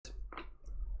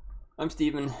I'm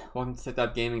Steven. Welcome to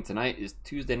TikTok Gaming. Tonight is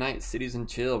Tuesday night, Cities and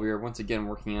Chill. We are once again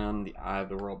working on the Eye of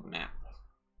the World map.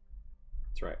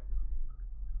 That's right.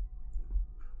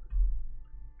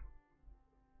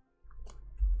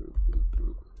 Boop, boop,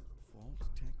 boop.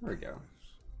 There we go.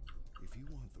 If you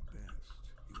want the best,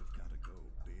 you've got to go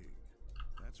big.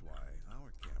 That's why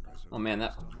our cameras are Oh man,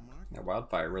 that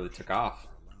wildfire really took off.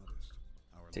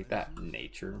 Take that,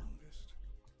 nature.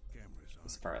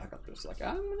 This fire helicopter's like,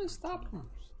 I'm gonna stop him.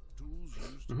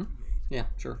 Yeah,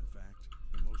 sure.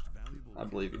 I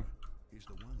believe you.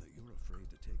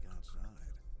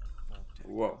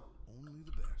 Whoa.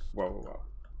 Whoa, whoa, whoa.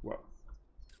 Whoa.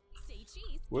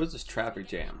 What is this traffic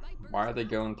jam? Why are they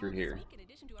going through here?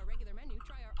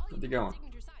 Where are they going?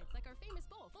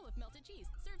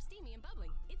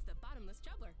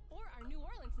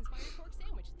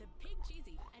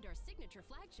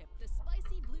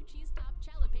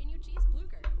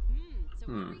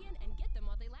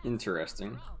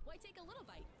 Interesting.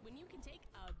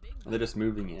 Are they just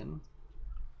moving in?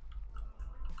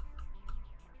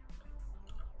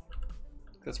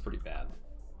 That's pretty bad.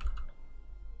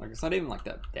 Like, it's not even like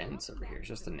that dense over here. It's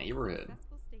just a neighborhood.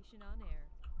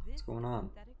 What's going on?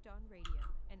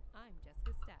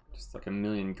 Just like a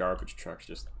million garbage trucks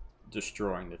just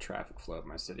destroying the traffic flow of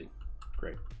my city.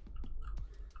 Great.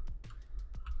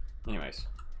 Anyways.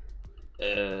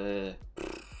 This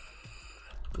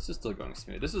is still going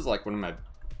smooth. This is like one of my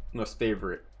most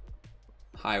favorite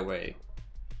highway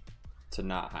to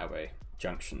not highway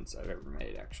junctions I've ever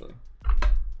made, actually.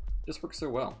 This works so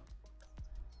well.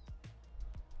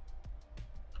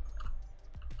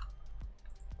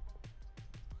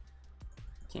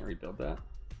 Can't rebuild that.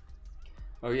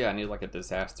 Oh yeah, I need like a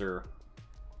disaster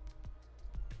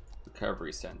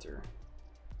recovery center.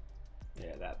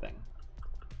 Yeah, that thing.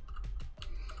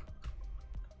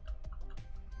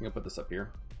 I'm gonna put this up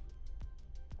here.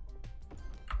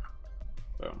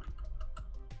 Boom.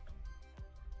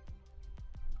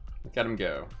 Look at him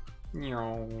go.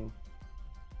 Meow.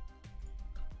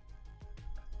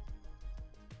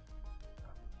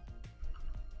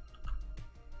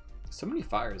 So many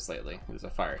fires lately. There's a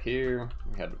fire here.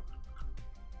 We had,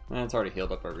 and it's already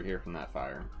healed up over here from that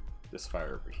fire. This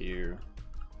fire over here.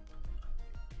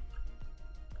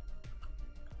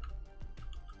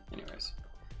 Anyways,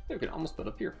 yeah, we can almost build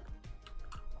up here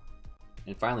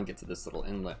and finally get to this little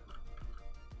inlet.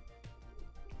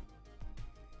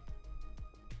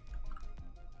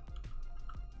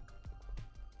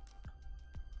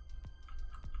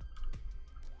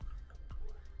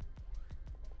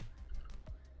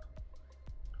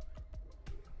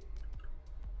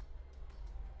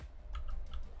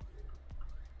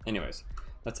 Anyways,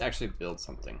 let's actually build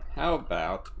something. How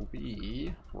about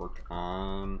we work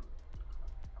on...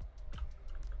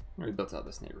 We built out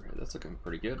this neighborhood. That's looking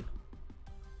pretty good.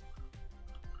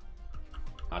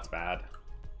 That's bad.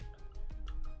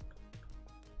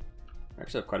 I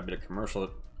actually have quite a bit of commercial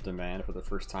demand for the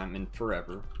first time in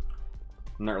forever.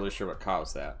 I'm not really sure what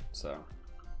caused that, so...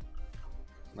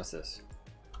 What's this?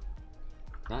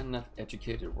 Not enough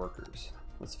educated workers.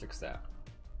 Let's fix that.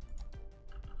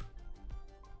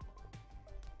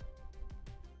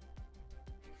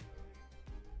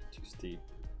 Too steep.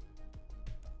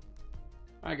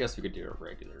 I guess we could do a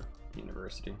regular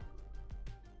university.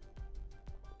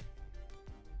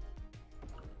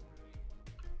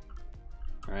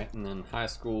 Alright, and then high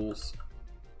schools.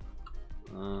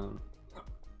 One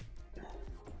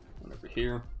over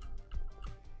here.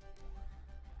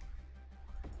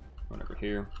 One over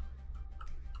here.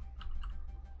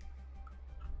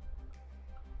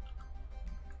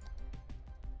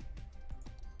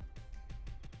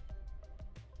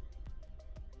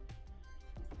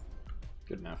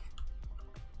 Good enough.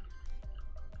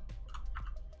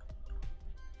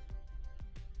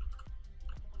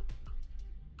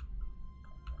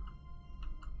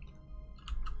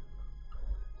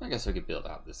 I guess I could build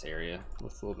out this area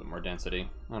with a little bit more density.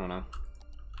 I don't know.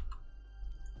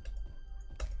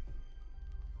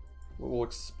 We'll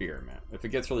experiment. If it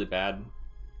gets really bad,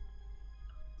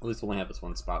 at least we'll only have this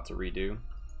one spot to redo,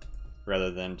 rather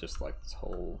than just like this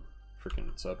whole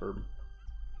freaking suburb.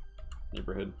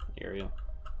 Neighborhood area. Look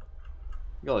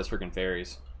at all these freaking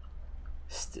ferries.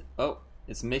 Oh,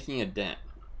 it's making a dent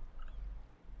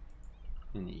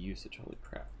in the usage. Holy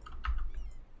crap.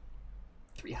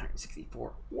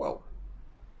 364. Whoa.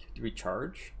 Do we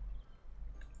charge?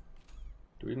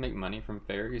 Do we make money from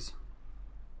ferries?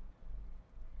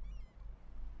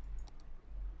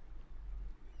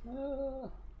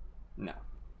 No.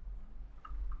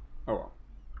 Oh well.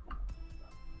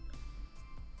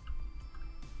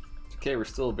 Okay, we're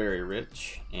still very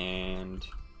rich, and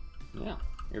yeah,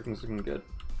 everything's looking good.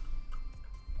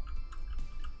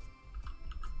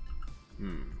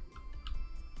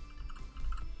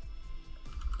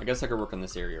 I guess I could work on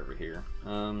this area over here.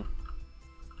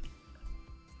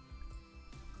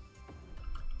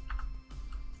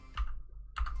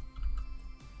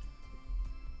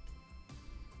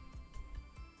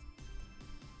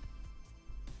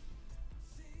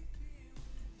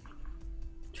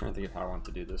 Trying to think of how I want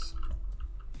to do this.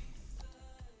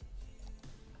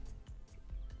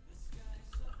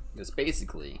 Because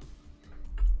basically,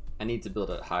 I need to build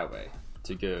a highway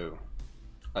to go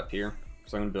up here.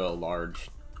 So I'm going to build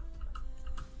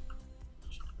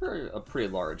a pretty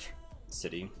large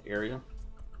city area.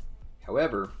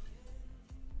 However,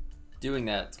 doing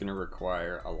that is going to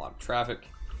require a lot of traffic.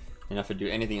 And if I do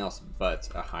anything else but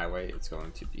a highway, it's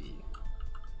going to be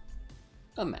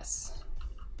a mess.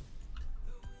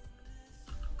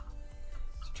 I'm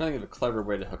trying to think of a clever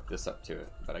way to hook this up to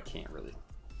it, but I can't really.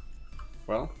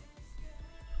 Well,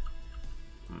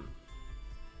 I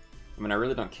mean, I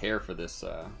really don't care for this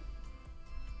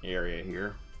area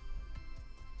here.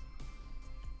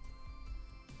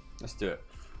 Let's do it.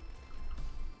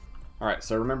 All right,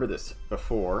 so remember this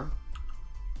before,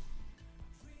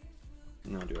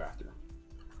 and then I'll do after.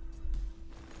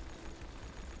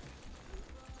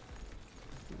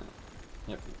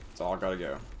 Yep, it's all gotta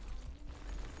go.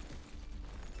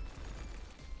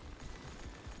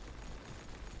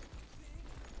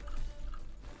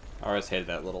 I always hated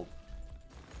that little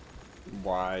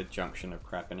Y junction of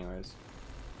crap anyways.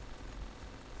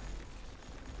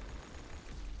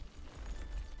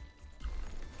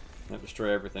 Yep, destroy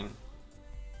everything.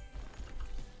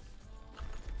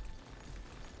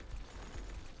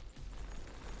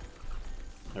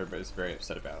 Everybody's very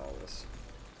upset about all this.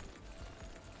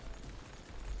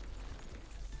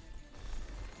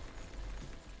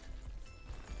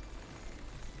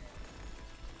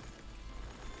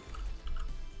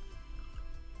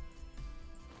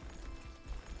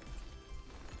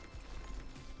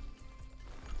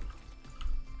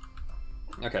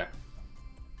 Okay.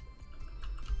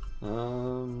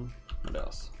 What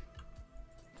else?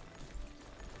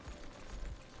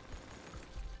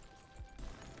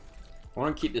 I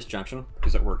want to keep this junction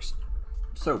because it works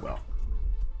so well.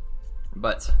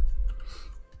 But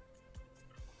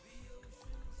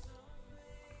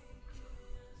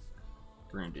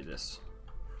we're gonna do this,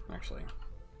 actually.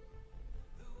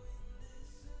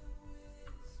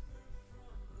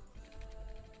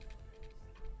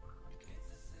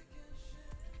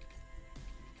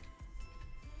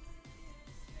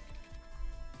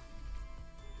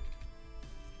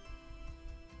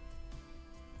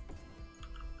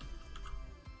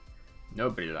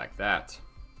 Nobody like that.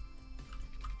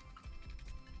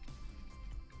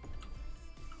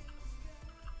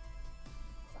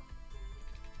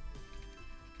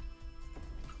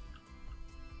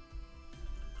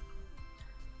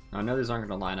 Now, I know these aren't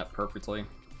going to line up perfectly.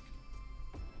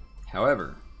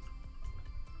 However,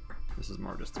 this is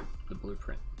more just the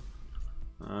blueprint.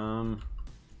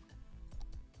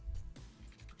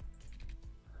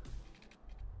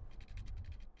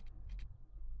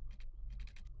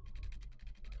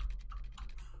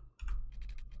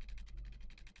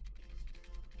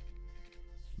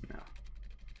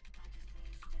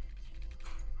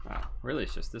 Wow, really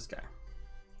it's just this guy.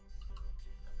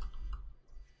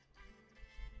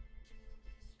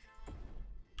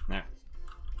 There.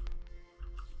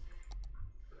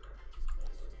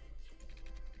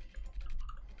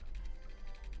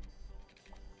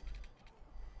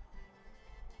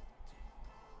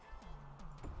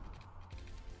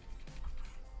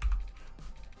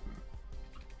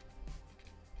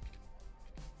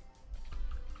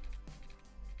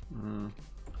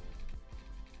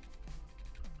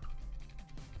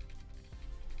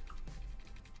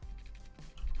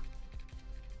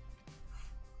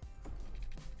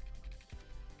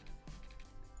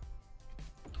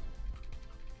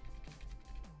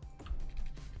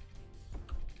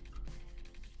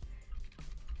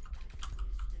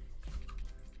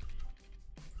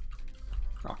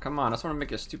 Oh, come on, I just want to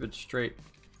make a stupid straight.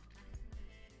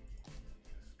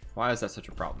 Why is that such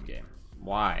a problem, game?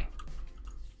 Why?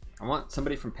 I want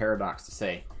somebody from Paradox to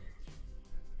say,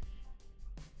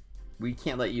 we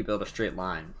can't let you build a straight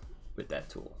line with that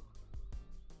tool.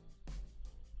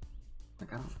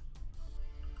 Like, I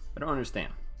don't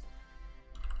understand.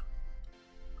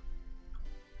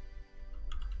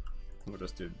 We'll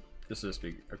just do, this will just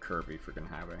be a curvy freaking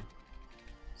highway.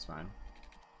 It's fine.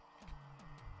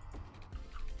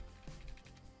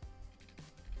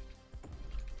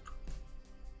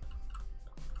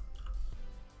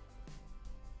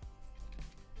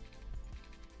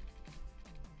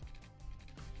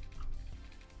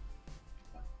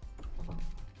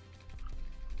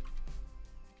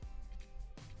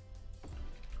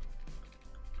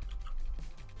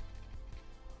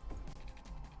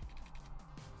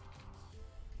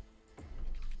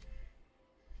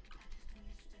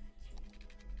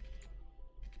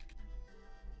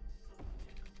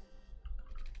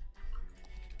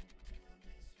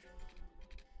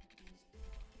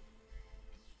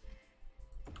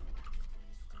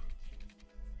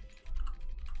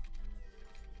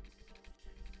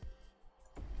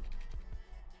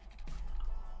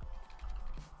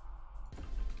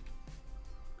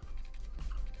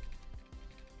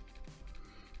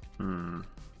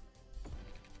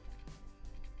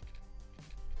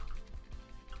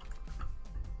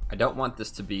 I don't want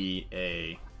this to be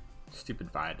a stupid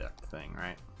viaduct thing,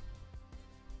 right?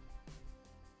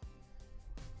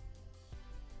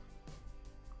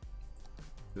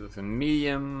 With a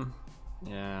medium,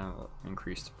 yeah,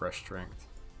 increased brush strength.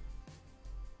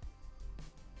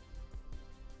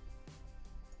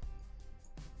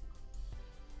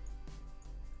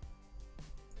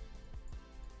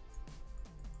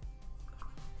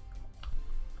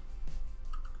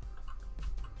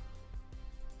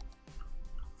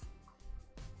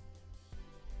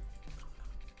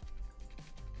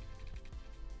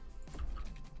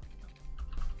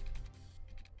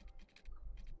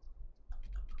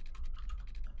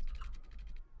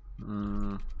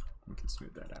 We can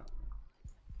smooth that out.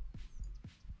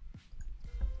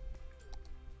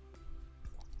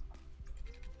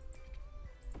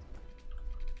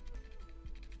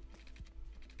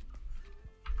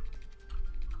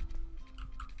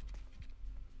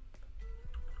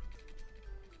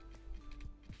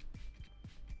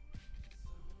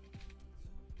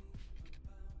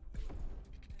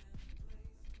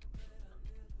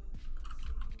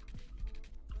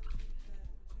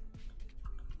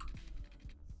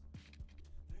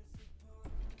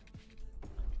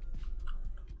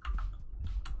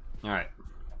 All right,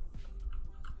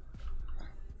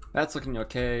 that's looking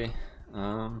okay.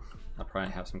 I'll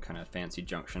probably have some kind of fancy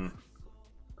junction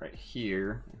right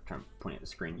here. I'm trying to point at the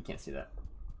screen, you can't see that.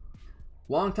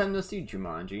 Long time no see,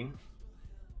 Jumanji.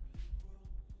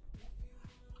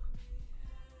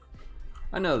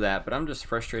 I know that, but I'm just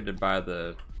frustrated by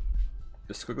the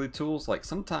squiggly tools. Like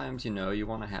sometimes, you know, you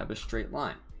want to have a straight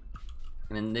line,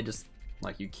 and then they just,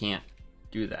 like, you can't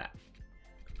do that.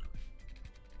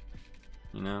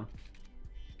 You know?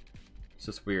 It's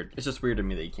just weird. It's just weird to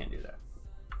me that you can't do that.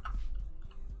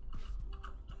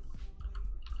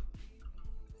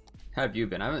 How have you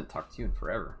been? I haven't talked to you in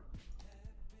forever.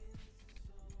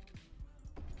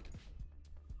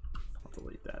 I'll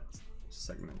delete that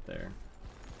segment there.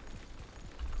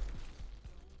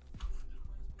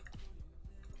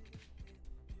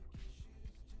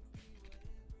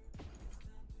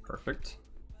 Perfect.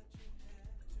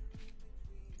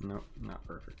 Nope, not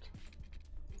perfect.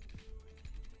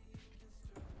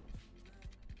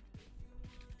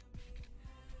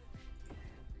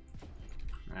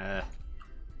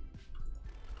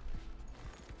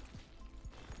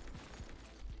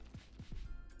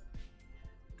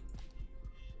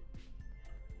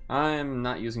 I'm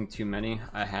not using too many.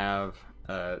 I have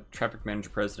Traffic Manager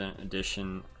President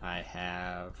Edition. I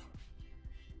have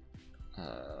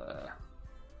not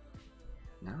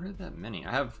really that many.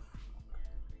 I have,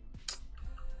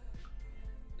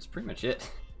 that's pretty much it.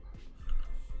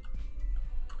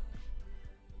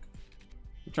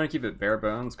 I'm trying to keep it bare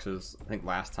bones because I think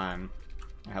last time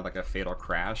I had like a fatal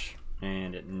crash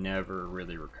and it never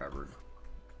really recovered.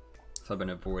 So I've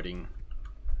been avoiding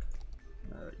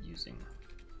using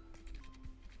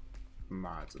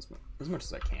mods as much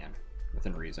as I can,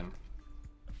 within reason.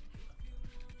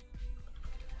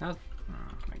 How, oh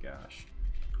my gosh.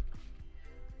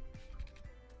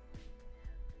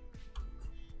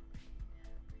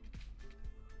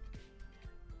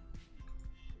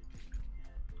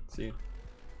 See?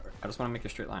 I just want to make a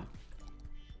straight line.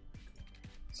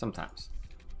 Sometimes.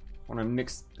 I want to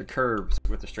mix the curves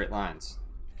with the straight lines.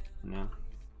 You know? Am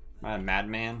I a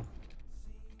madman?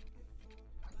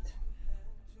 What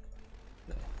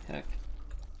the heck?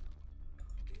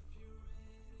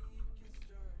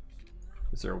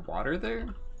 Is there water there?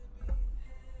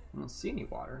 I don't see any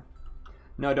water.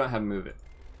 No, I don't have Move It.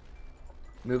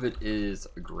 Move It is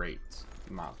a great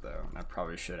mod though, and I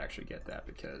probably should actually get that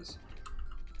because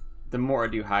the more I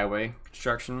do highway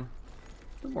construction,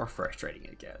 the more frustrating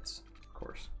it gets, of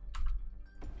course.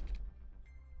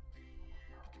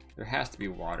 There has to be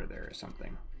water there or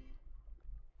something.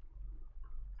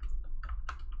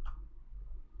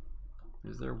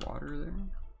 Is there water there?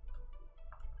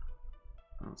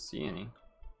 I don't see any.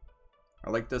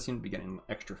 Our lake does seem to be getting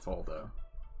extra full though.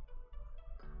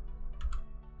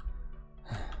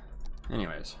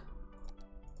 Anyways.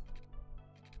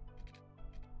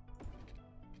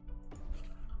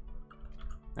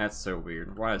 That's so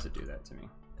weird. Why does it do that to me?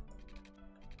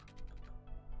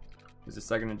 Is this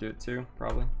second to do it too?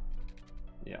 Probably.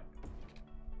 Yeah.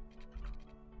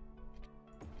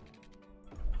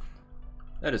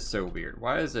 That is so weird.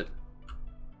 Why is it?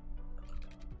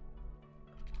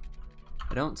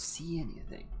 I don't see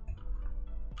anything.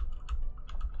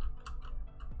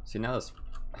 See, now this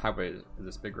highway,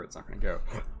 this big road's not going to go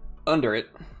under it.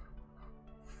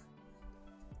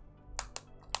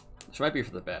 Which might be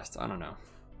for the best. I don't know.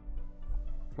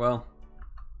 Well,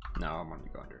 no, I wanted to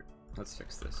go under it. Let's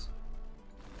fix this.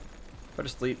 If I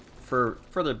just lead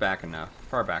further back enough,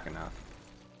 far back enough,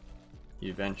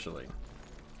 eventually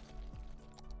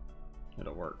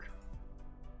it'll work.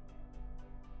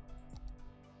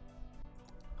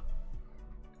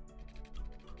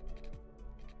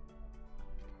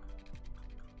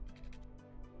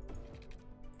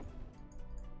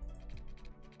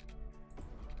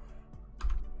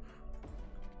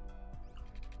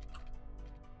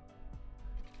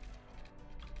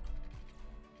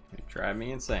 Drive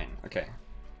me insane. Okay.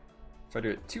 If I do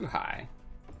it too high,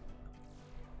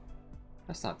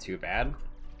 that's not too bad.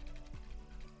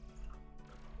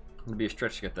 It'd be a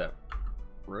stretch to get that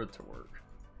road to work.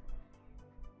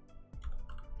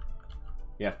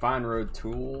 Yeah, fine road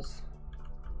tools.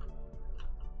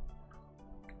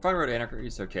 Fine road anarchy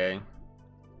is okay.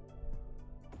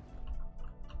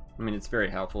 I mean, it's very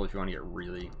helpful if you want to get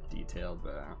really detailed,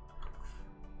 but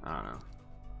I don't know.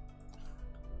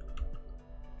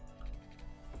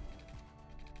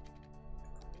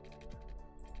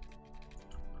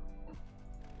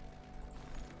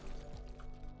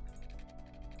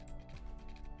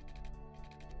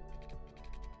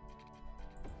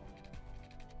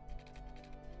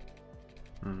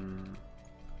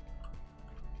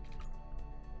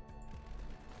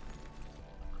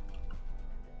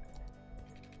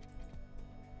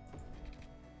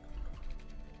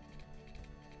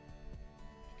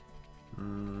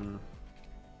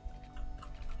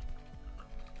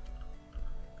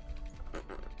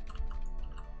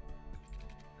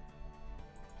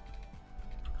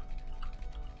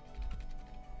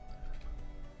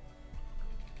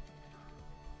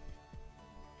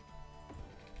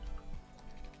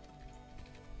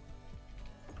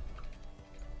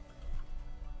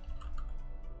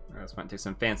 This might take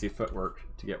some fancy footwork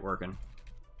to get working.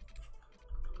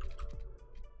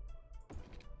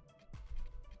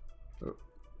 Oh.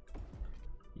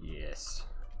 Yes.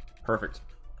 Perfect.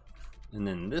 And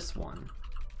then this one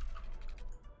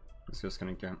is just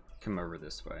gonna come over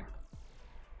this way.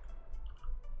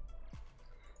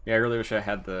 Yeah, I really wish I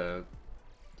had the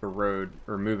road,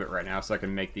 or move it right now so I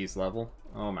can make these level.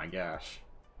 Oh my gosh.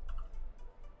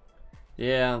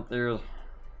 Yeah, they're...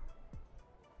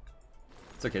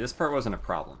 It's okay, this part wasn't a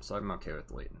problem, so I'm okay with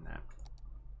deleting that.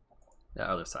 The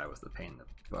other side was the pain in the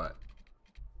butt.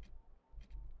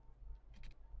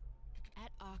 At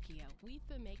Akio, we've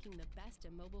been making the best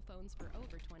of mobile phones for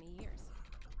over 20 years.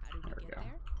 How did we get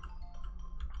there?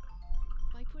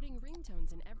 By putting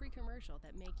ringtones in every commercial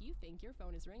that make you think your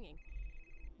phone is ringing.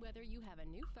 Whether you have a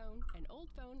new phone, an old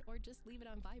phone, or just leave it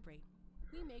on vibrate,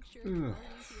 we make sure you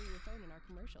always hear your phone in our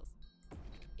commercials.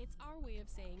 It's our way of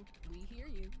saying, we hear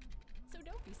you. So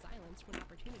don't be silenced when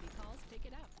opportunity calls, pick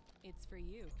it up. It's for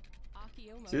you.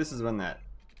 Akio Mobile. See, this is when the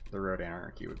road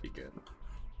anarchy would be good.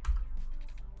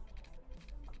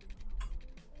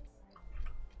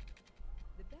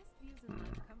 The best views in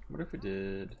life come from What if we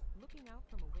did... looking out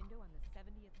from a window on the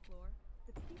 70th floor?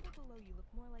 The people below you look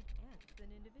more like ants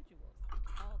than individuals,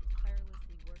 all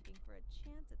tirelessly working for a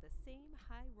chance at the same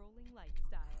high-rolling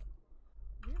lifestyle.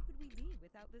 Where would we be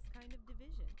without this kind of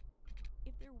division?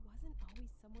 If there wasn't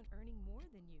always someone earning more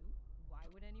than you, why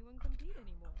would anyone compete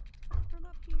anymore? From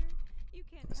up here, you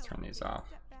can't Let's help turn but these off.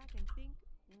 step back and think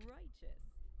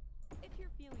righteous. If you're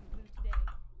feeling blue today,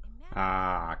 imagine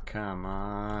Ah, come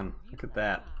on. Look at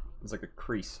that. It's like a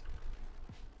crease.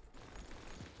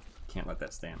 Can't let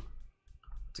that stand.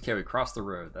 It's okay, we crossed the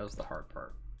road. That was the hard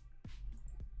part.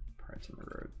 Parts in the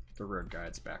road. The road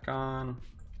guide's back on.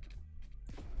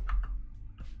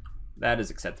 That is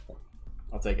acceptable.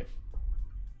 I'll take it.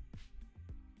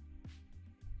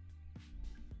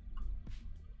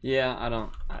 Yeah,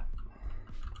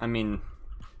 I mean,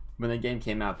 when the game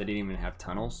came out, they didn't even have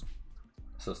tunnels,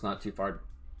 so it's not too far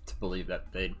to believe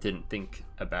that they didn't think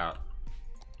about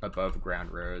above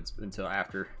ground roads until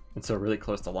really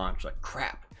close to launch. Like,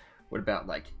 crap, what about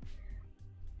like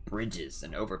bridges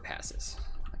and overpasses?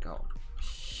 Like, oh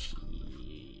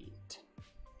shit.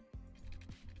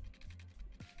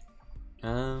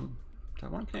 Do I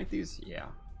want to connect these? Yeah.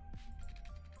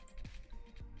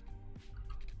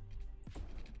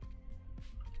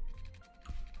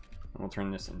 We'll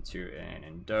turn this into an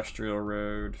industrial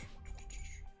road.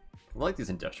 I like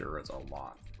these industrial roads a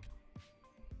lot.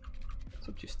 It's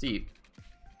not too steep.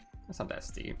 That's not that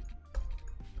steep.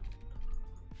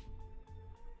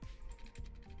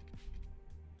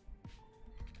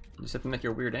 You just have to make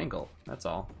your weird angle, that's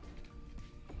all.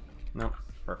 Nope,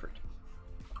 perfect.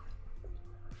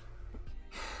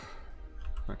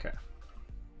 Okay.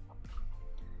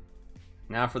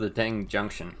 Now for the dang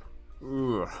junction.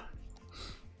 Ooh.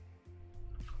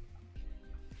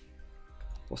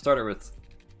 We'll start it with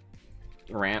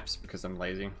ramps because I'm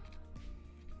lazy.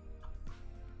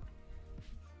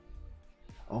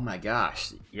 Oh my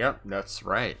gosh. Yep, that's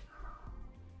right.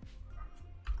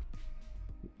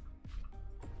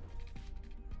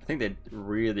 I think they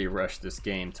really rushed this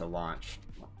game to launch.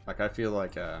 Like, I feel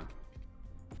like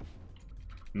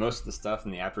most of the stuff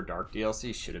in the After Dark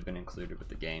DLC should have been included with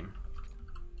the game.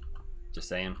 Just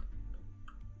saying.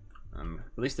 At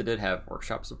least it did have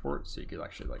workshop support, so you could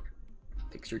actually like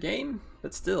fix your game.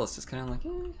 But still, it's just kind of like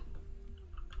a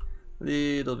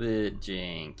little bit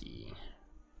janky.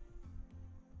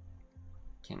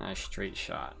 Can I straight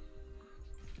shot?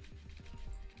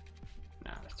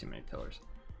 Nah, there's too many pillars.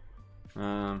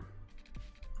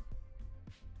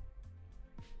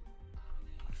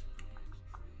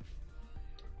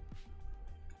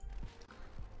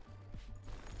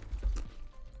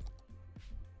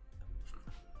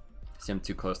 See, I'm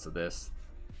too close to this.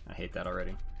 I hate that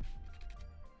already.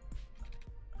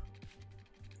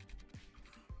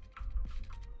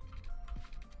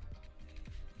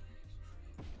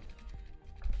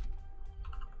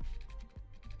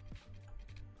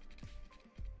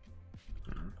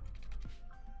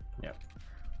 Yep.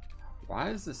 Why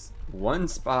is this one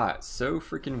spot so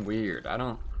freaking weird? I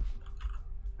don't...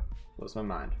 Blows my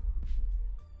mind.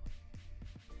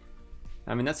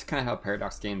 I mean, that's kind of how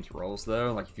Paradox Games rolls,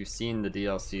 though. Like, if you've seen the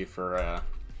DLC for,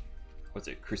 what's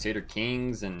it, Crusader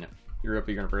Kings and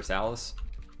Europa Universalis,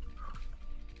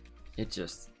 it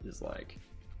just is like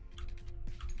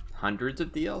hundreds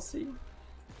of DLC.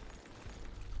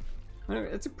 I mean,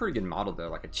 it's a pretty good model, though,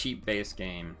 like a cheap base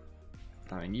game.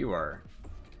 I mean, you are...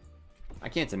 I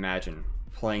can't imagine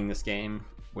playing this game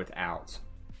without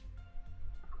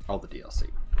all the DLC.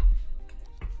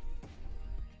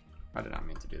 I did not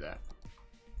mean to do that.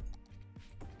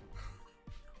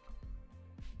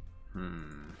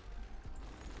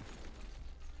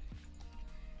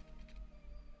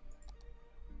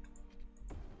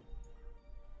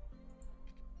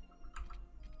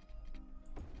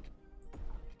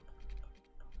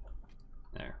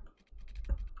 There.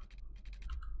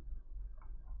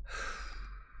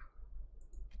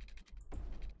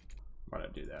 Why'd I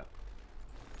do that?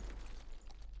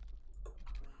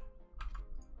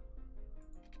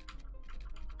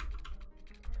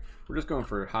 We're just going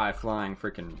for high flying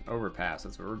freaking overpass.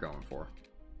 That's what we're going for.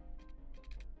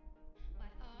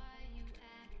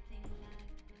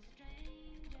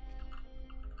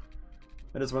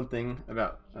 That is one thing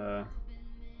about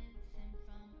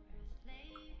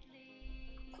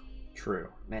true.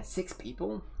 Man, 6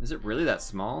 people? Is it really that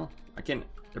small?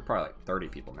 They're probably like 30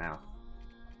 people now.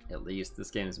 At least.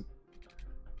 This game is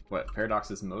what,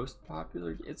 Paradox's most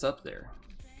popular? It's up there.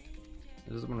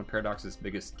 This is one of Paradox's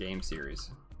biggest game series.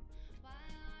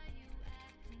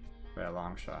 By a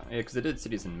long shot. Yeah, because it did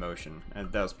Cities in Motion,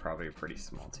 and that was probably a pretty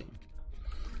small team.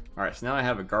 Alright, so now I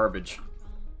have a garbage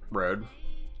road.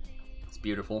 It's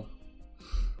beautiful.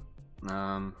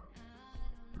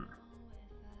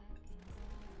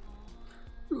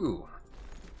 Ooh.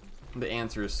 The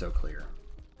answer is so clear.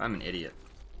 I'm an idiot.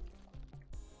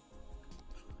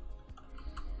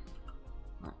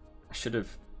 I should have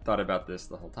thought about this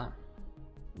the whole time.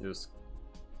 It was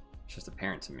just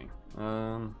apparent to me.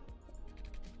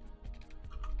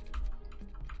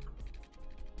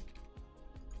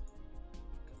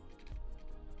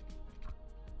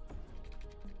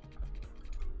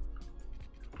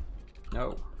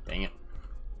 No, dang it.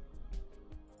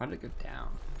 How did it go down?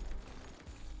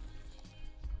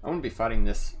 I want to be fighting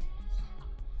this.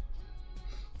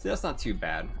 See, that's not too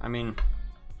bad. I mean,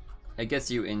 it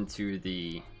gets you into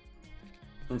the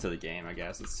game, I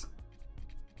guess. It's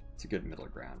a good middle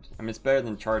ground. I mean, it's better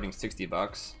than charging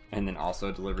 $60 and then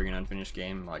also delivering an unfinished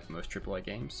game like most AAA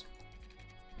games.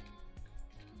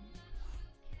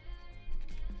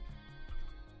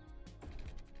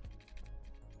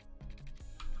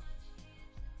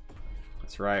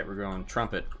 That's right, we're going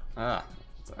trumpet. Ah,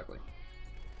 that's ugly.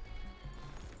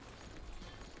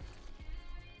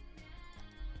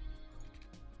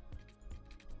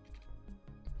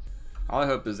 All I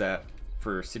hope is that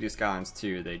for Cities Skylines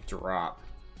 2, they drop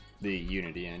the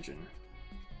Unity engine.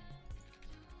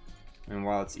 And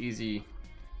while it's easy,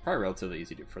 probably relatively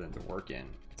easy for them to work in,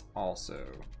 it's also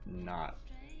not...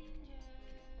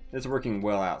 It's working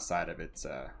well outside of its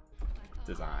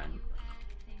design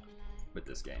with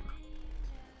this game.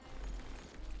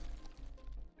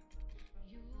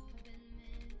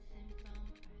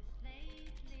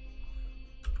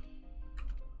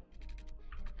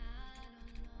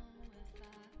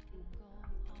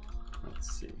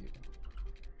 Let's see.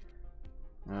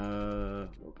 A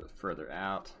little bit further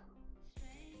out.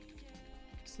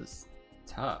 This is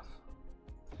tough.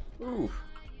 Ooh.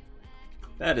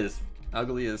 That is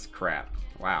ugly as crap.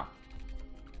 Wow.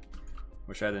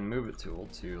 Wish I had a move it tool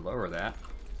to lower that.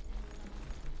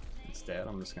 Instead,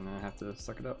 I'm just gonna have to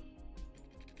suck it up.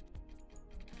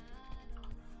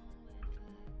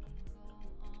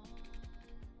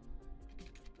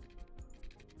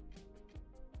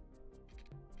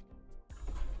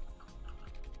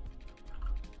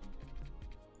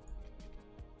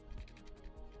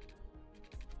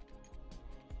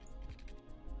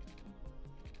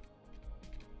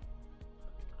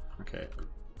 Okay,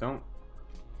 don't.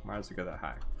 Why does it go that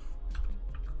high?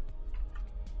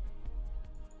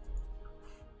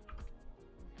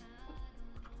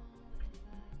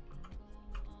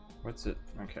 What's it?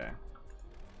 Okay.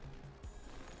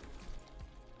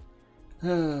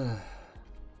 I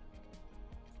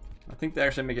think they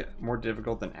actually make it more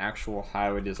difficult than actual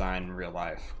highway design in real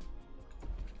life.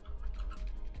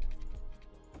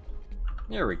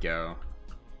 There we go.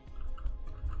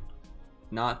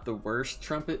 Not the worst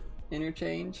trumpet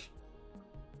interchange.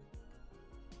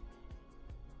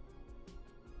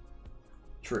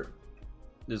 True.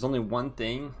 There's only one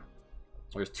thing.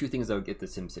 There's two things that would get the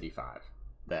SimCity 5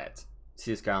 that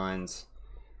Cities Skylines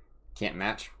can't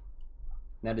match.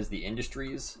 That is the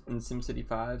industries in SimCity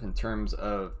 5 in terms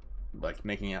of like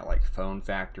making it like phone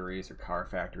factories or car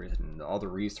factories, and all the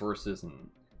resources and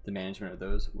the management of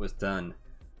those was done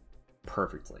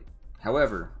perfectly.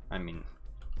 However, I mean,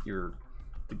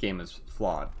 the game is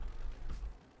flawed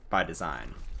by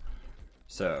design,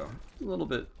 so a little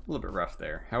bit rough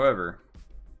there. However,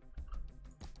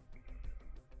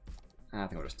 I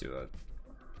think we'll just do a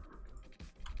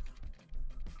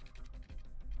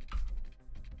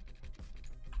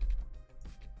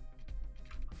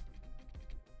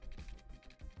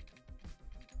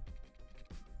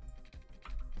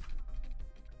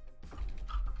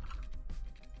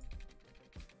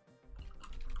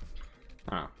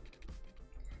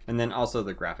and then also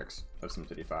the graphics of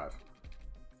SimCity 5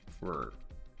 were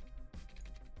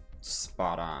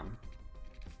spot on.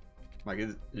 Like,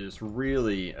 it is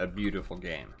really a beautiful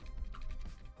game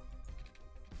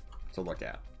to look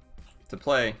at. To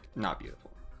play, not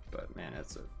beautiful, but man,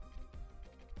 it's a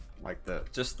like the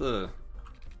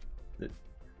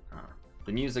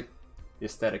music, the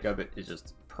aesthetic of it is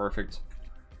just perfect.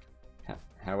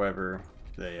 However,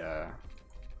 they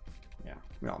yeah,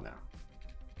 we all know.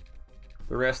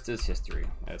 The rest is history,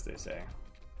 as they say.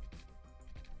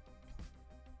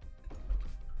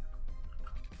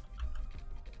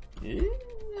 Yeah,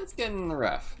 that's getting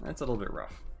rough. That's a little bit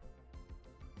rough.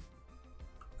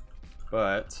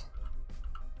 But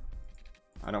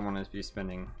I don't want to be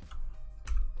spending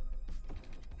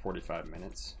 45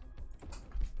 minutes.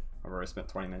 I've already spent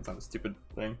 20 minutes on this stupid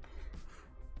thing.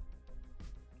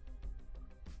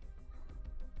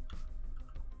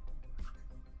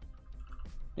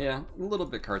 Yeah, a little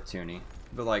bit cartoony,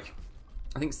 but like,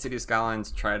 I think Cities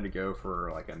Skylines tried to go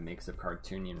for like a mix of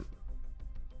cartoony and,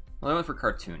 well, I went for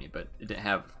cartoony, but it didn't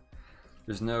have,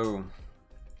 there's no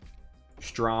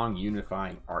strong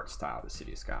unifying art style to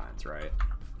Cities Skylines, right?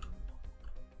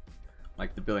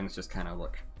 Like the buildings just kind of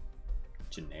look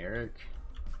generic.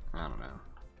 I don't know.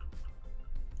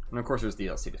 And of course there's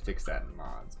DLC to fix that in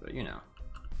mods, but you know.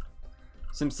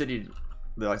 SimCity,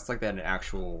 it's like they had an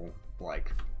actual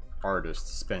like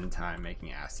artist spend time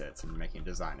making assets and making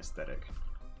design aesthetic.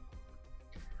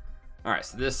 Alright,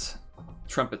 so this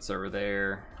trumpet's over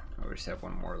there. Oh, we just have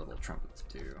one more little trumpet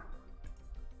to do.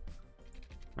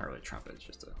 Not really a trumpet, it's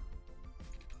just a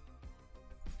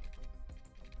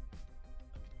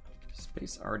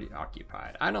space already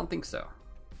occupied. I don't think so.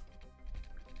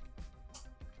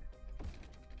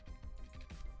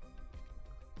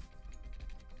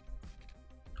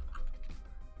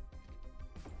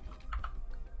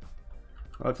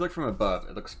 Well, if you look from above,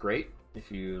 it looks great.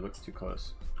 If you look too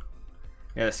close,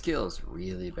 yeah, the scale is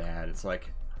really bad. It's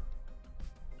like,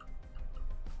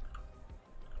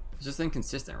 it's just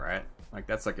inconsistent, right? Like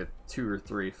that's like a 2 or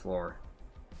 3 floor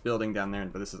building down there,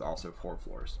 but this is also 4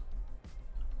 floors.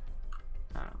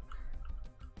 I don't know.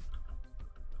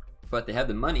 But they have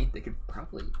the money. They could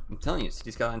probably, I'm telling you,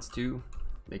 Cities Skylines 2,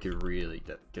 they could really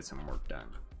get some work done.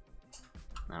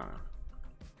 I don't know.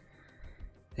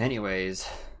 Anyways,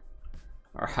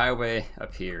 our highway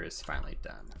up here is finally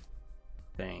done.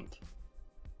 Thank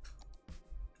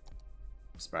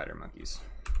spider monkeys.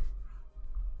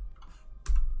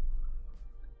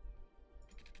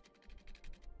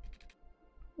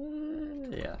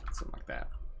 Yeah, something like that.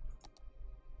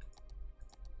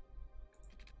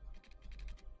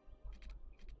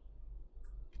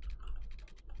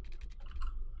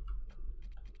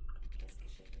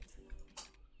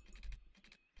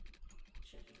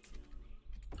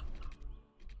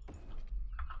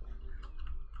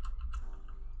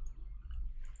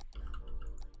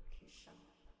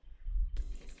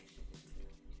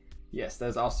 Yes, that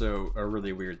is also a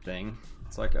really weird thing.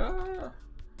 It's like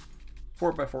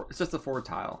 4x4. It's just a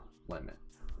 4-tile limit.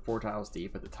 4 tiles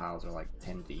deep, but the tiles are like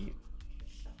 10 feet.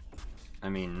 I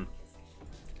mean,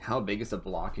 how big is a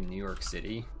block in New York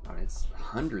City? I mean, it's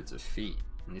hundreds of feet,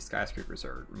 and these skyscrapers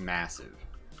are massive.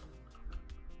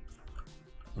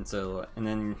 And so, and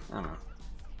then, I don't know.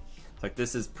 It's like,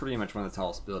 this is pretty much one of the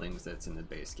tallest buildings that's in the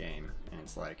base game, and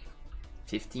it's like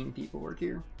 15 people work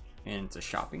here, and it's a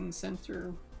shopping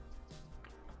center,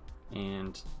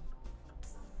 and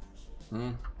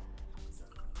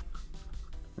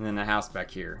then the house back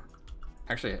here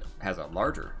actually has a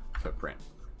larger footprint.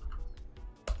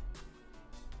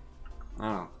 I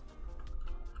don't know.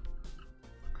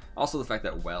 Also, the fact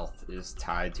that wealth is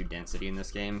tied to density in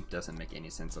this game doesn't make any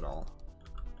sense at all.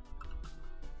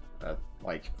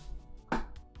 Like,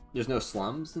 there's no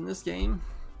slums in this game.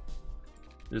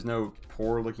 There's no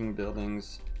poor looking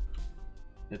buildings.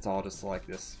 It's all just like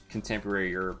this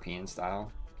contemporary European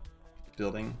style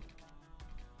building.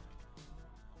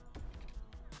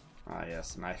 Ah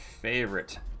yes, my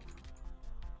favorite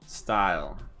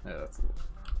style. Oh,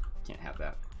 can't have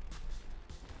that.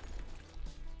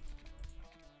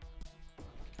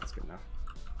 That's good enough.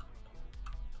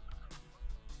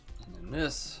 And then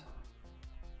this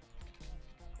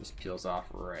just peels off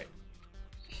right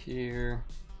here.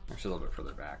 Actually, a little bit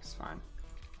further back is fine.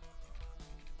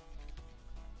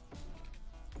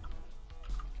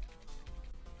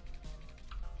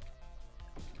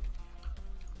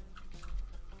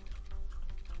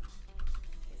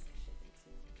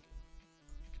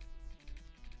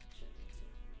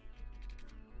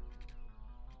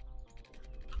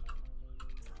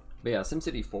 But yeah,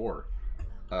 SimCity 4,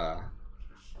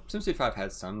 SimCity 5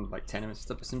 had some like tenements and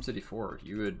stuff, but SimCity 4,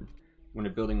 you would, when a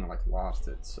building like lost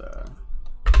its,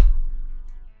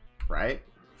 right?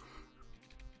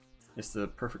 It's the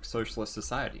perfect socialist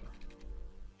society.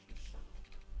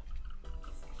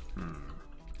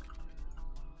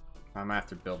 I might have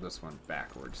to build this one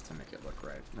backwards to make it look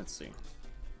right. Let's see.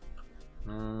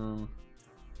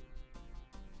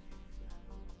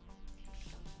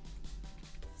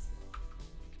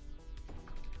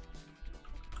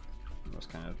 Was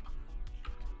kind of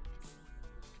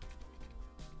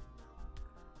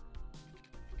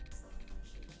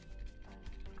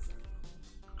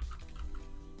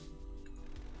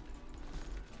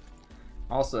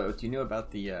also, do you know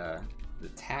about the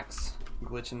tax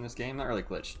glitch in this game? Not really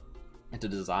glitch, it's a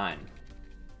design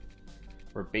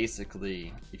where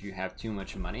basically if you have too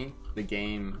much money, the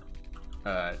game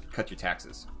cuts your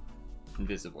taxes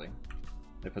invisibly.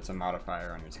 It puts a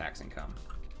modifier on your tax income.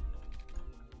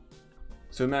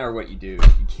 So no matter what you do,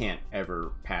 you can't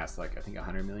ever pass like, I think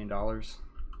 $100 million.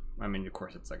 I mean, of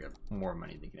course it's like more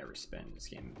money than you can ever spend in this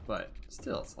game, but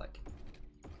still it's like,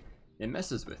 it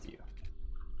messes with you.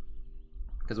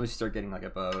 Because once you start getting like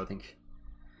above, I think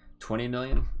 $20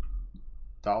 million,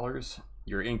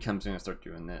 your income's gonna start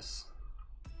doing this.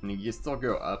 And you still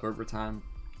go up over time,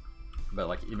 but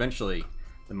like eventually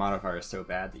the modifier is so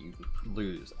bad that you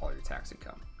lose all your tax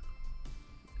income.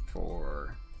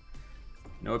 For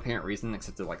no apparent reason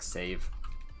except to like save.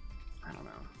 I don't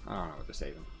know what they're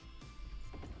saving.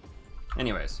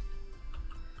 Anyways,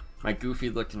 my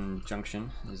goofy looking junction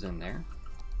is in there.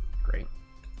 Great.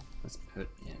 Let's put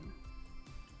in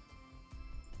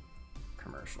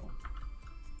commercial.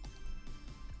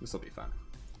 This will be fun.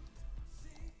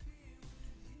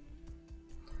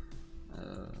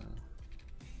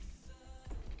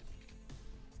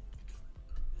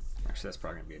 Actually, that's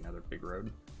probably gonna be another big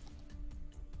road.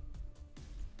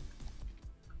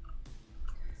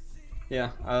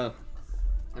 Yeah, I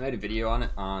made a video on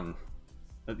it on,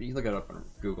 you can look it up on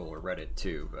Google or Reddit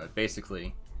too, but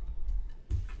basically,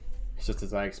 it's just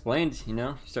as I explained, you know,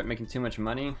 you start making too much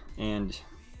money and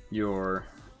your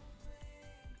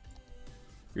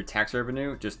tax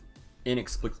revenue just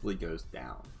inexplicably goes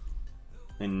down.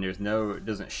 And there's no, it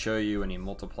doesn't show you any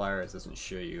multipliers, it doesn't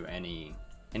show you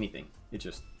anything. It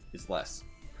just is less.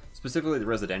 Specifically the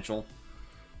residential,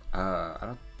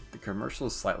 the commercial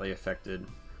is slightly affected.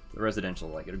 The residential,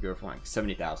 like, it'll go from like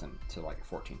 70,000 to like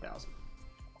 14,000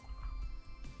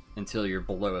 until you're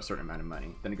below a certain amount of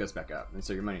money. Then it goes back up, and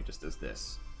so your money just does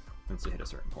this once you hit a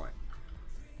certain point.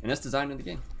 And that's designed in the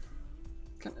game.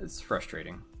 It's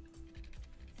frustrating.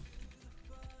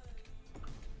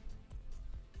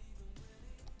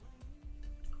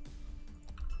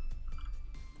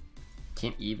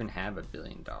 Can't even have $1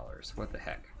 billion. What the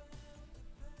heck?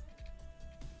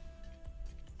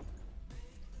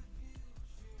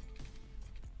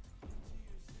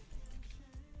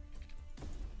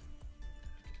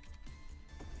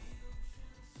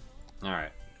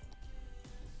 Alright.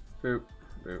 Boop,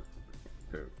 boop,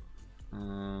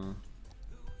 Boom.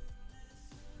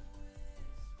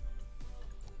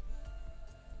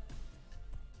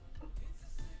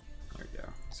 There we go.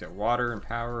 Let's get water and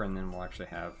power, and then we'll actually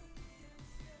have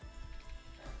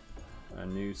a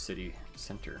new city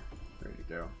center ready to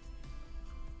go.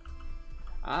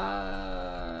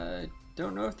 I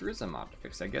don't know if there is a mod to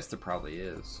fix. I guess there probably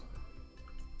is.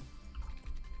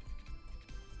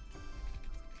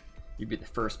 You'd be the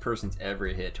first person to ever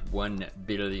hit $1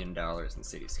 billion in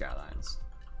Cities Skylines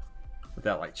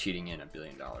without like cheating in $1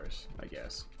 billion, I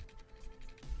guess.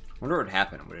 I wonder what would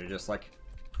happen. Would it just like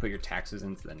put your taxes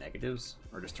into the negatives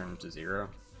or just turn them to 0?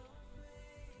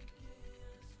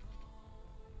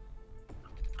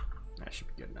 That should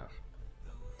be good enough.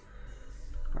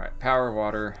 Alright, power,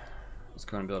 water. Let's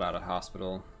go and build out a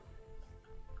hospital.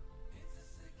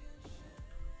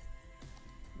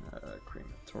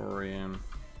 Crematorium.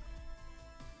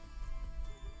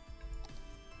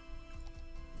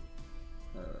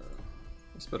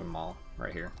 Let's put a mall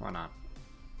right here. Why not?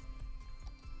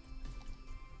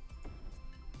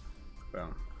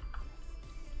 Boom.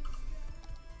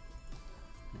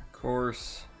 Of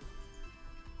course,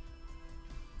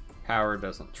 power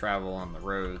doesn't travel on the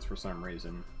roads for some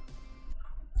reason.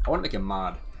 I want to make a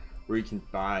mod where you can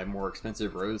buy more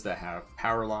expensive roads that have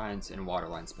power lines and water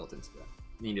lines built into them.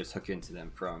 And you just hook into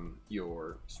them from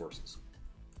your sources.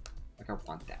 Like, I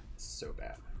want that so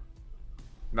bad.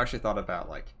 I've actually thought about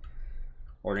like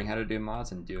learning how to do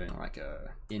mods and doing like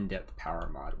a in-depth power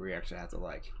mod where you actually have to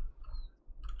like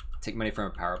take money from a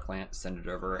power plant, send it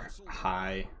over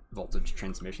high voltage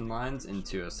transmission lines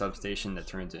into a substation that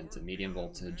turns it into medium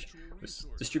voltage, which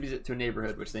distributes it to a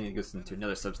neighborhood, which then goes into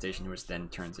another substation, which then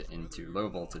turns it into low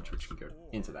voltage, which can go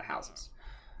into the houses.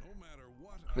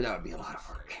 But that would be a lot of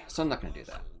work, so I'm not going to do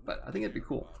that. But I think it'd be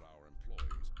cool,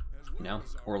 you know,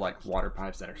 or like water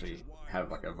pipes that actually have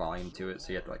like a volume to it, so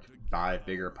you have to like buy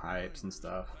bigger pipes and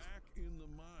stuff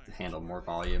to handle more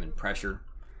volume and pressure.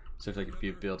 So if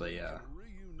you build a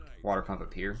water pump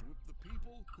up here,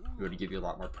 it would give you a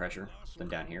lot more pressure than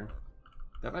down here.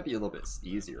 That might be a little bit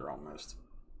easier almost.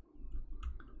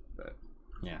 But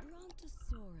yeah.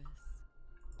 Brontosaurus.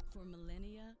 For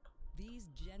millennia, these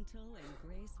gentle and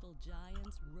graceful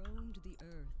giants roamed the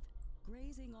earth,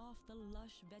 grazing off the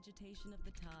lush vegetation of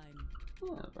the time.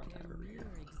 Their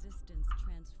mere existence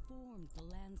transformed the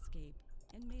landscape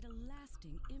and made a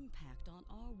lasting impact on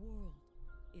our world.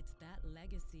 It's that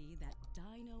legacy that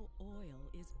Dino Oil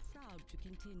is proud to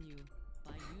continue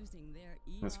by using their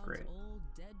eons-old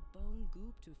dead bone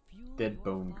goop to fuel your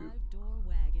 5-door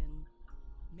wagon,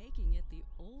 making it the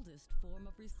oldest form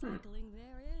of recycling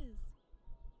there is.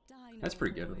 Dino That's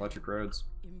pretty good. Electric roads.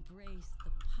 Embrace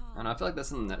the power. And I feel like that's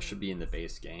something that should be in the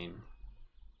base game.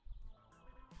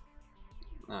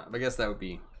 But I guess that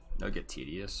would get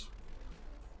tedious.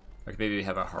 Like maybe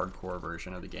have a hardcore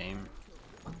version of the game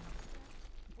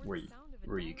where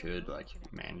you could like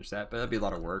manage that, but that'd be a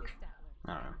lot of work.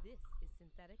 I don't know.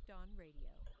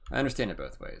 I understand it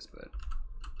both ways, but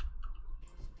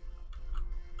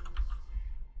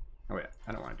oh yeah,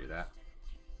 I don't want to do that.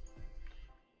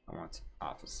 I want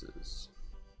offices.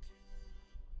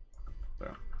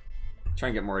 So try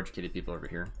and get more educated people over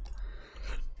here.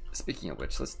 Speaking of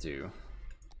which, let's do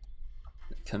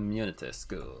community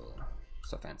school.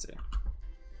 So fancy.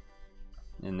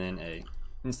 And then a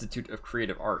Institute of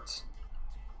Creative Arts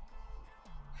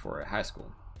for a high school.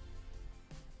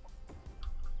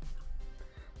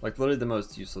 Like literally the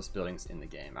most useless buildings in the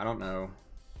game. I don't know.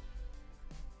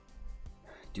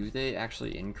 Do they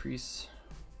actually increase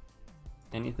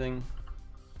anything?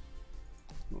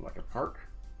 Like a park?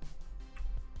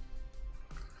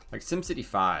 Like SimCity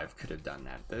 5 could have done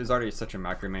that. That was already such a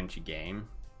micromanaged game.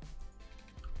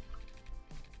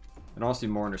 It'd also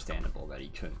be more understandable that he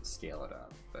couldn't scale it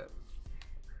up, but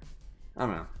I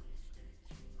don't know.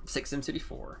 Take SimCity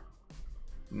 4,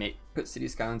 put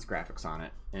Cities Skylines graphics on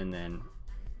it, and then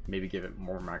maybe give it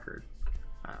more micro.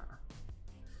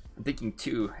 I'm thinking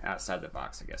too outside the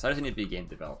box, I guess. I just need to be a game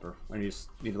developer. I just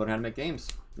need to learn how to make games.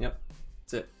 Yep,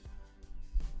 that's it.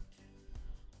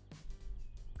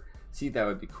 See, that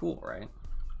would be cool, right?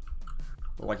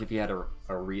 Well, like if you had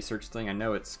a research thing. I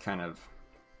know it's kind of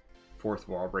fourth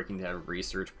wall breaking to have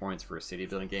research points for a city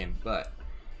building game, but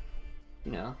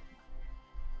you know,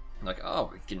 like,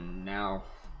 oh, we can now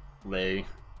lay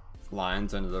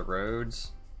lines under the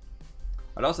roads.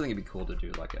 I'd also think it'd be cool to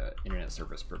do like a internet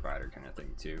service provider kind of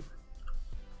thing too.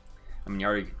 I mean, you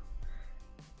already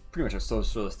pretty much a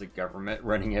socialistic government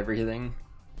running everything,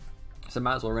 so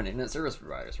might as well run internet service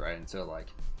providers, right? Until like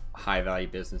high value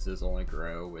businesses only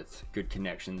grow with good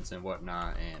connections and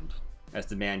whatnot, and as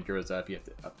demand grows up, you have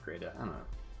to upgrade it. I don't know.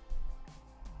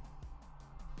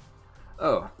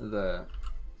 Oh, the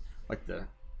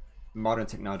Modern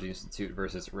Technology Institute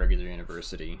versus regular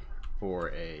university,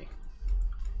 or a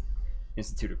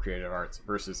Institute of Creative Arts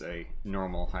versus a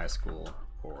normal high school,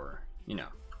 or, you know,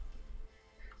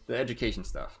 the education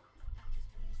stuff.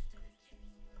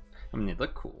 I mean, they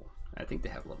look cool. I think they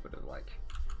have a little bit of like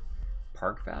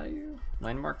park value,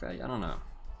 landmark value. I don't know.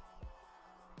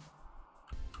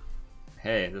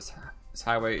 Hey, this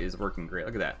highway is working great.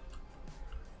 Look at that.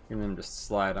 And then just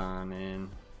slide on in.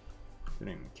 They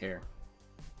don't even care.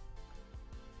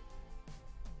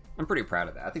 I'm pretty proud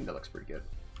of that. I think that looks pretty good.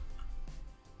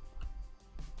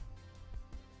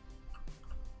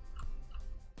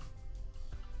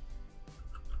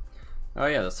 Oh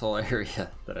yeah, this whole area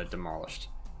that I demolished.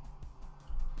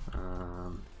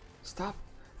 Stop.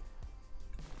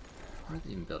 What are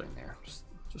they even building there? Just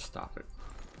stop it.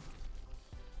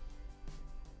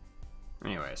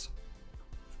 Anyways.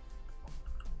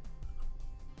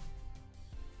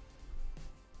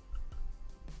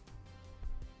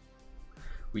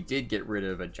 We did get rid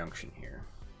of a junction here.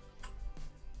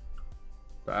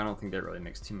 But I don't think that really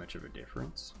makes too much of a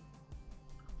difference.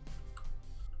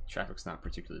 Traffic's not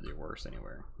particularly worse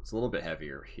anywhere. It's a little bit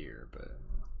heavier here, but...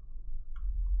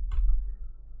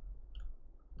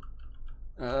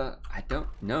 I don't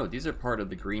know. These are part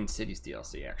of the Green Cities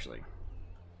DLC, actually.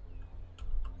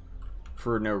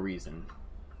 For no reason.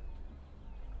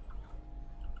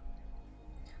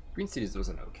 Green Cities was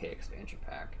an okay expansion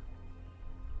pack.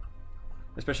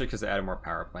 Especially because they added more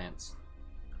power plants.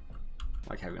 I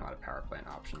like having a lot of power plant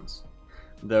options.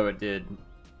 Though it did...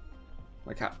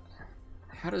 Like,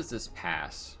 how does this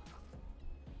pass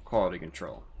quality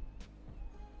control?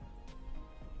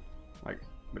 Like,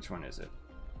 which one is it?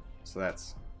 So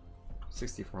that's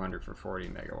 6,400 for 40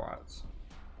 megawatts.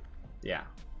 Yeah.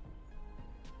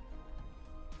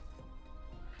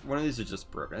 One of these are just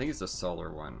broken. I think it's the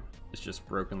solar one. It's just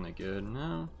brokenly good.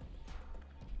 No.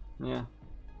 Yeah.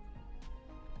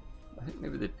 I think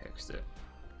maybe they fixed it.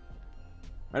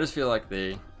 I just feel like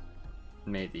they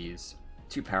made these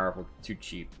too powerful, too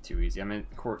cheap, too easy. I mean,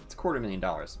 it's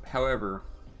 $250,000. However,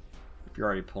 if you're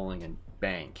already pulling in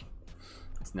bank,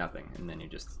 it's nothing, and then you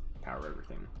just power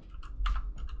everything.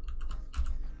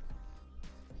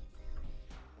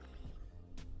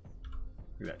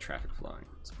 Look at that traffic flowing.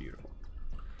 It's beautiful.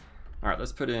 All right,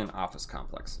 let's put in office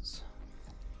complexes.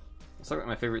 It's like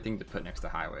my favorite thing to put next to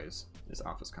highways is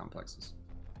office complexes.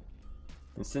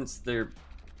 And since they're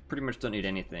pretty much don't need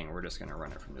anything, we're just gonna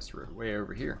run it from this road way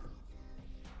over here.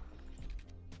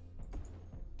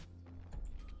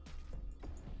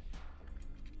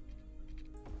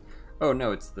 Oh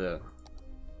no, it's the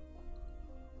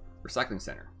recycling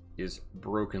center is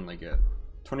brokenly good.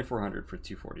 2,400 for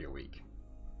 240 a week.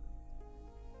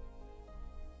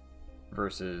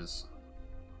 Versus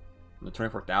the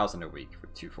 24,000 a week for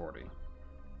 240.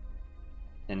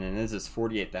 And then this is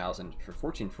 48,000 for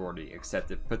 1440,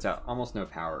 except it puts out almost no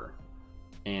power,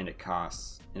 and it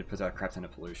puts out a crap ton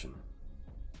of pollution.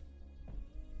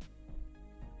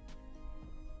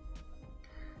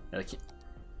 That's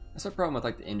the problem with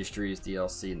like the industries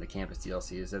DLC and the campus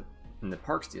DLC is that, and the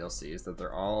parks DLC is that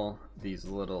they're all these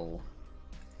little,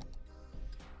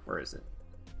 where is it?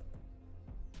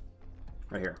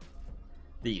 Right here.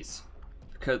 These,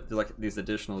 because they're like these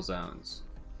additional zones,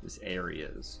 these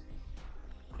areas,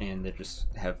 and they just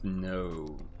have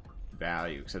no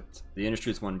value, except the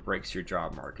industries one breaks your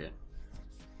job market.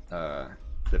 The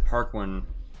park one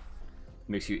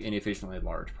makes you inefficiently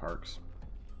large parks.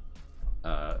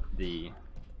 Hold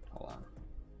on.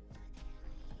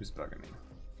 Who's bugging me?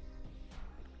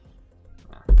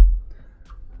 Ah.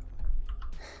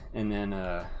 And then,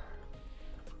 I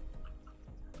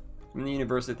mean, the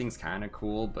university thing's kind of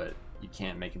cool, but you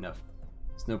can't make enough.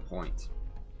 There's no point.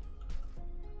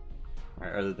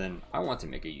 Right, other than, I want to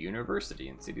make a university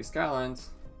in Cities Skylines.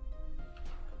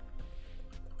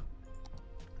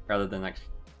 Rather than like,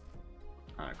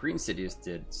 Green Cities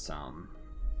did some.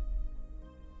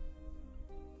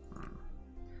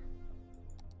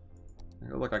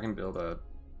 Oh, look, I can build a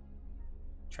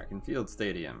track and field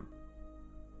stadium.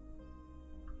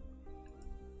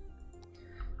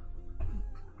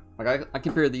 Like I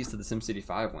compare these to the SimCity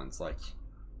 5 ones, like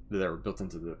that were built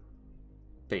into the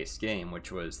base game,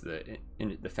 which was the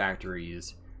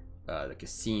factories, the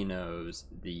casinos,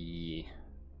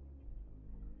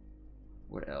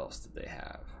 what else did they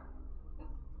have?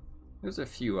 There's a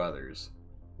few others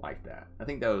like that. I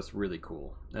think that was really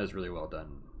cool. That was really well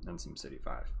done on SimCity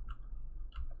 5.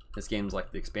 This game's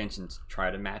like the expansions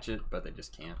try to match it, but they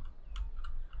just can't.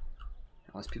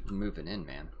 All these people moving in,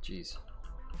 man. Jeez.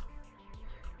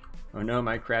 Oh no,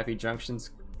 my crappy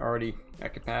junction's already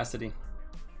at capacity.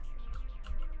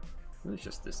 It's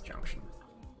just this junction.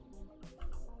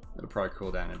 It'll probably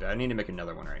cool down a bit. I need to make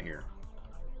another one right here.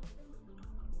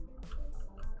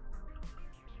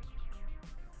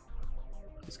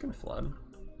 Is this gonna flood?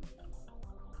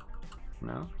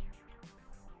 No?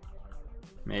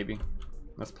 Maybe.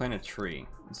 Let's plant a tree.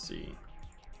 Let's see.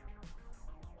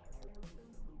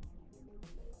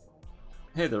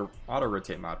 Hey, the auto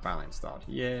rotate mod finally installed.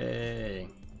 Yay!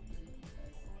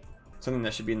 Something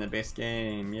that should be in the base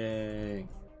game. Yay!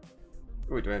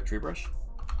 Wait, do I have tree brush?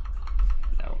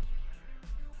 No.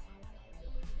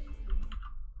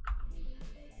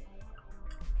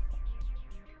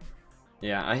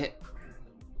 Yeah,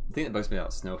 the thing that bugs me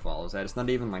about Snowfall is that it's not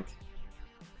even like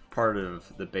part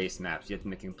of the base maps. You have to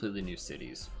make completely new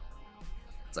cities.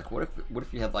 It's like, what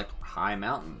if you had like high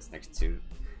mountains next to?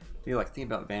 Think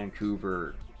about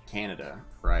Vancouver, Canada,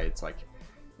 right? It's like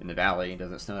in the valley. It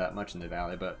doesn't snow that much in the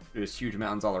valley, but there's huge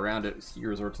mountains all around it, ski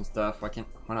resorts and stuff. Why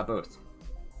not both?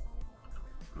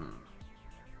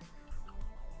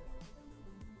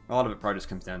 A lot of it probably just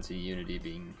comes down to Unity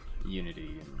being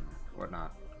Unity and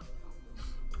whatnot,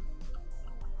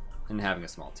 and having a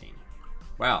small team.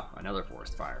 Wow, another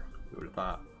forest fire. Who would have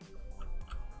thought?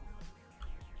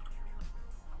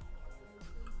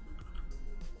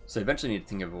 So eventually need to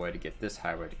think of a way to get this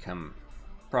highway to come,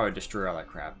 probably destroy all that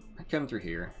crap. I come through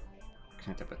here,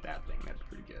 connect up with that thing, that'd be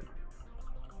pretty good.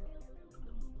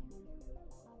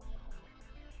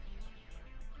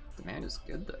 Demand is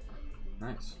good though,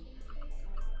 nice.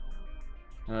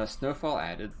 Snowfall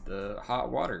added the hot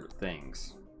water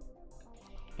things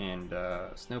and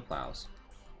snow plows.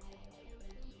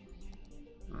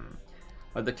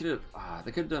 They could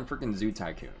have done freaking Zoo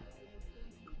Tycoon,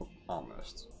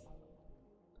 almost.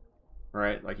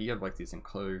 Right, like you have like these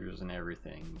enclosures and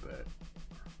everything, but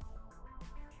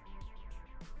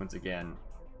once again,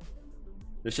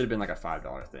 this should have been like a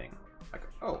 $5 thing. Like,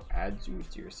 oh, add zoos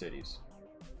to your cities.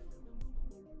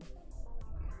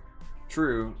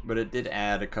 True, but it did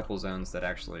add a couple zones that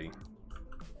actually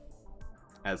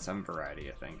add some variety,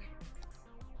 I think.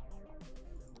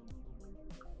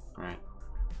 Alright.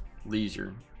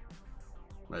 Leisure.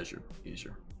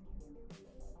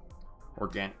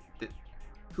 Organic.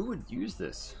 Who would use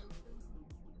this?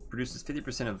 Produces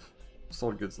 50% of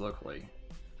sold goods locally,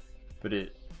 but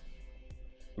it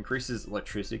increases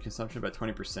electricity consumption by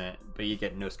 20%, but you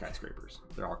get no skyscrapers.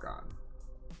 They're all gone.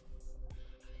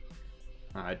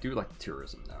 I do like the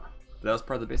tourism though. But that was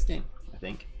part of the base game, I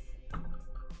think.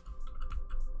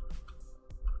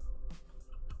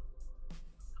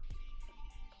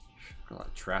 A lot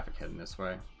of traffic heading this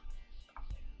way.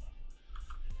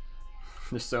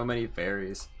 There's so many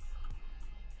ferries.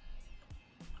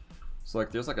 So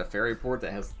like there's like a ferry port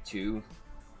that has 2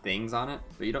 things on it,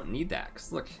 but you don't need that,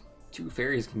 because look, 2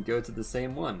 ferries can go to the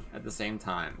same one at the same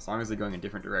time, as long as they're going in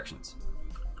different directions.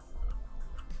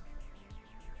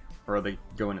 Or they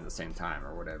go in at the same time,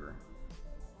 or whatever.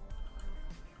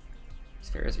 These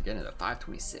ferries are getting it at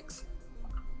 526.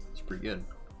 It's pretty good.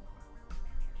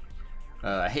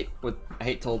 I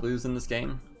hate toll booths in this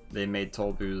game. They made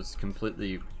toll booths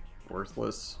completely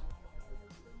worthless.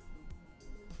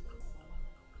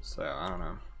 So, I don't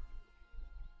know.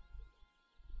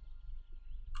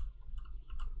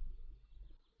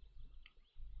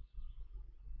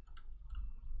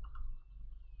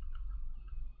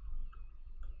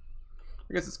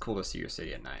 I guess it's cool to see your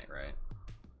city at night, right?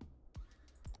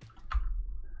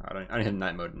 I don't have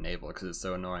night mode enabled because it's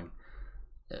so annoying.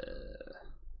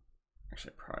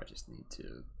 Actually, I probably just need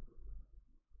to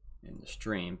end the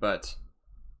stream, but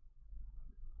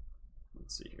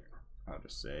let's see here. I'll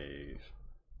just save.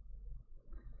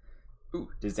 Ooh,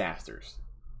 disasters.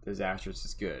 Disasters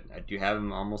is good. I do have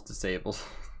them almost disabled,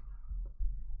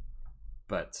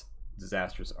 but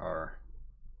disasters are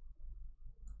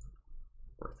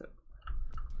worth it.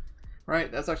 Right,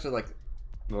 that's actually like,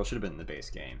 well, it should have been in the base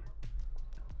game.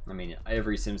 I mean,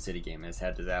 every SimCity game has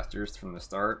had disasters from the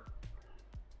start.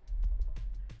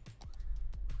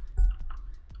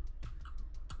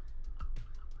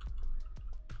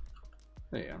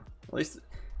 There you go. At least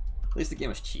the game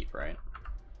was cheap, right?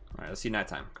 All right, let's see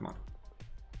nighttime. Come on.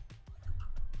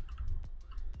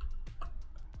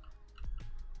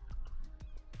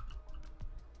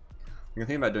 You're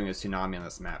thinking about doing a tsunami on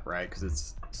this map, right? Because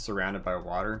it's surrounded by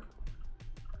water.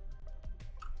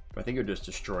 But I think it would just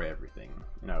destroy everything,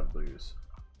 and I would lose.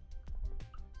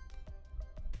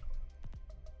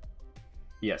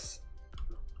 Yes.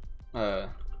 Yeah,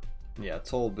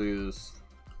 toll booths.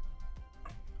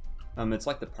 It's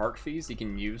like the park fees. You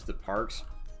can use the parks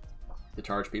to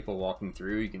charge people walking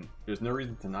through. There's no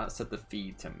reason to not set the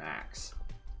fee to max.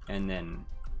 And then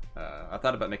I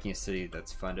thought about making a city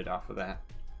that's funded off of that.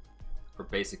 where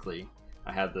basically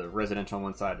I have the residential on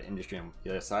one side, the industry on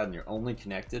the other side, and you're only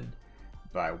connected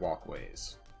by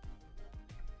walkways,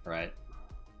 right?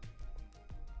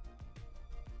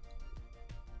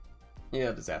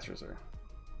 Yeah, disasters are.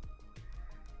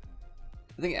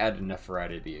 I think it added enough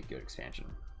variety to be a good expansion,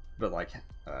 but like,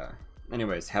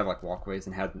 anyways, have like walkways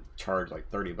and have them charge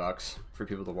like $30 for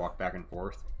people to walk back and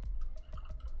forth.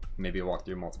 Maybe walk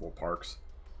through multiple parks.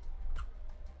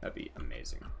 That'd be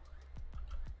amazing.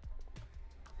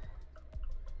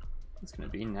 It's gonna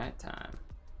be nighttime.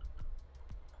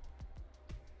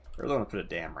 I really want to put a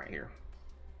dam right here,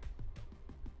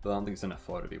 but I don't think it's enough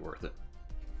flow to be worth it.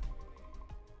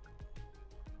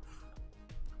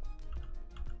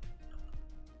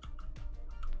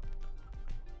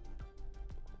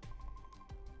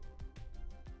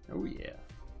 Oh yeah.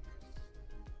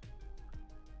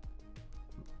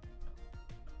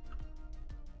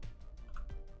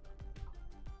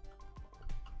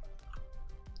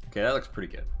 Okay, that looks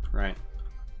pretty good, right?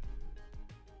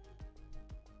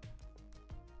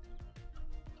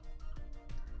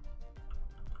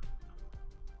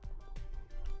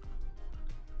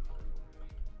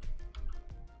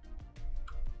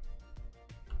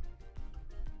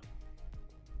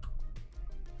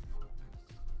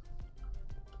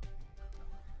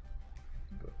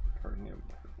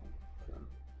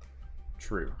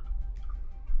 True.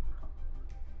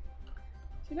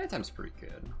 See, nighttime's pretty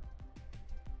good.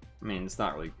 I mean, it's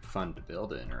not really fun to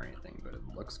build in or anything, but it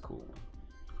looks cool.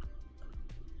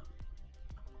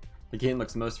 The game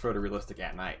looks most photorealistic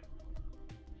at night.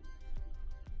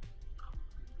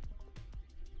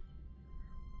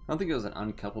 I don't think it was an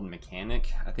uncoupled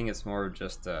mechanic. I think it's more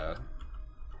just we're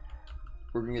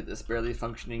gonna get this barely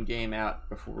functioning game out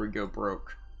before we go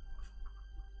broke.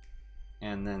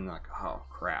 And then like, oh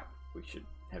crap, we should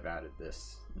have added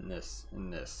this and this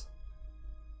and this.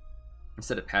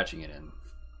 Instead of patching it in,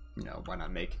 you know, why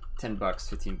not make $10,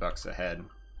 $15 a head?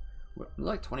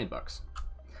 Like $20.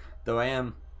 Though I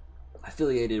am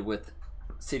affiliated with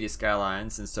Cities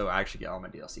Skylines, and so I actually get all my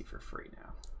DLC for free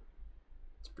now.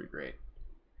 It's pretty great.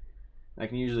 I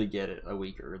can usually get it a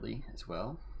week early as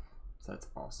well, so that's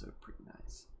also pretty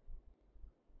nice.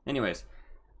 Anyways,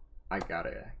 I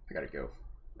gotta go.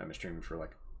 I've been streaming for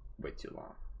like way too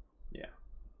long. Yeah.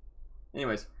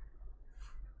 Anyways,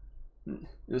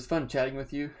 it was fun chatting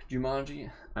with you, Jumanji.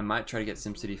 I might try to get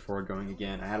SimCity 4 going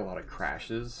again. I had a lot of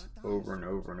crashes over and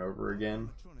over and over again.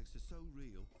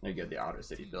 There you go, the Auto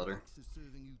City Builder.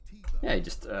 Yeah, you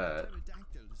just what?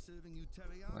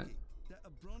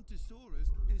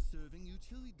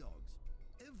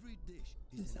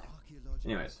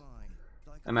 Anyways,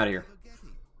 I'm out of here.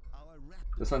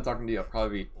 It was fun talking to you. I'll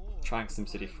probably be trying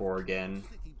SimCity 4 again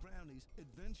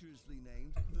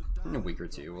in a week or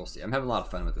two. We'll see. I'm having a lot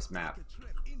of fun with this map.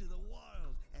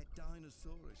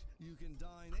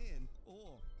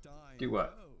 Do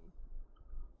what?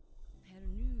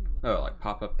 Oh, like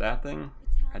pop up that thing?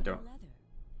 I don't know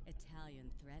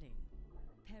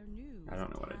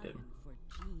what I did.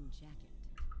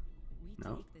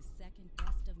 No. Take the second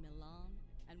best of Milan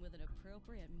and with an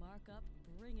appropriate markup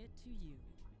bring it to you.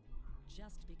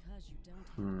 Just because you don't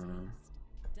have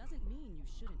taste doesn't mean you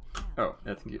shouldn't have. Oh,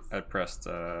 I think I pressed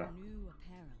New apparel.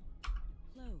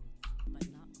 Clothes, but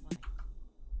not quite.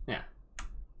 yeah.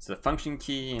 It's the function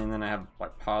key, and then I have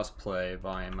like pause, play,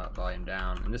 volume up, volume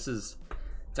down, and it's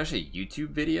actually a YouTube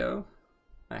video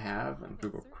I have on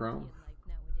Google Chrome.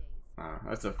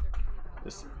 That's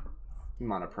this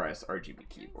monoprice RGB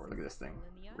keyboard. Look at this thing,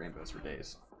 rainbows for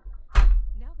days.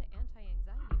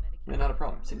 Yeah, not a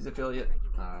problem. Cities affiliate,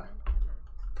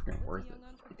 freaking worth it.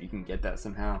 If you can get that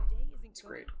somehow, it's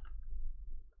great.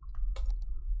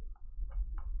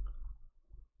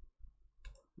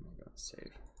 I'm gonna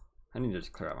save. I need to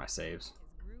just clear out my saves.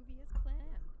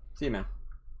 See you, man.